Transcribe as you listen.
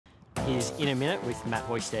Here's In a Minute with Matt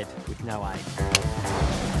Hoysted with No A.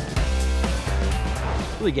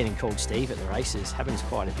 Really getting called Steve at the races happens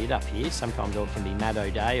quite a bit up here. Sometimes it can be Matt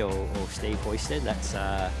O'Day or Steve Hoysted. That's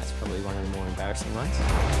probably one of the more embarrassing ones.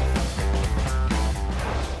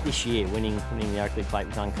 This year, winning the Oakley Plate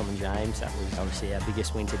with Uncommon James, that was obviously our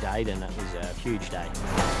biggest win to date, and that was a huge day.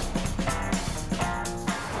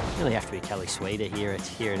 Really have to be Kelly Sweeter here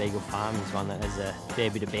at Eagle Farm. He's one that has a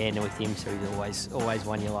fair bit of banter with him, so he's always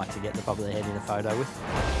one you like to get the top of the head in a photo with.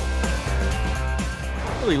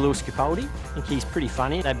 Really, Lewis Capaldi, I think he's pretty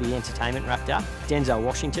funny. That'd be entertainment wrapped up. Denzel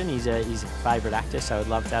Washington, he's a favourite actor, so I'd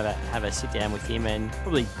love to have a sit down with him, and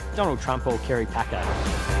probably Donald Trump or Kerry Packer.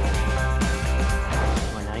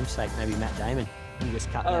 My namesake, maybe Matt Damon. You can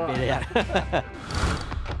just cut that bit out.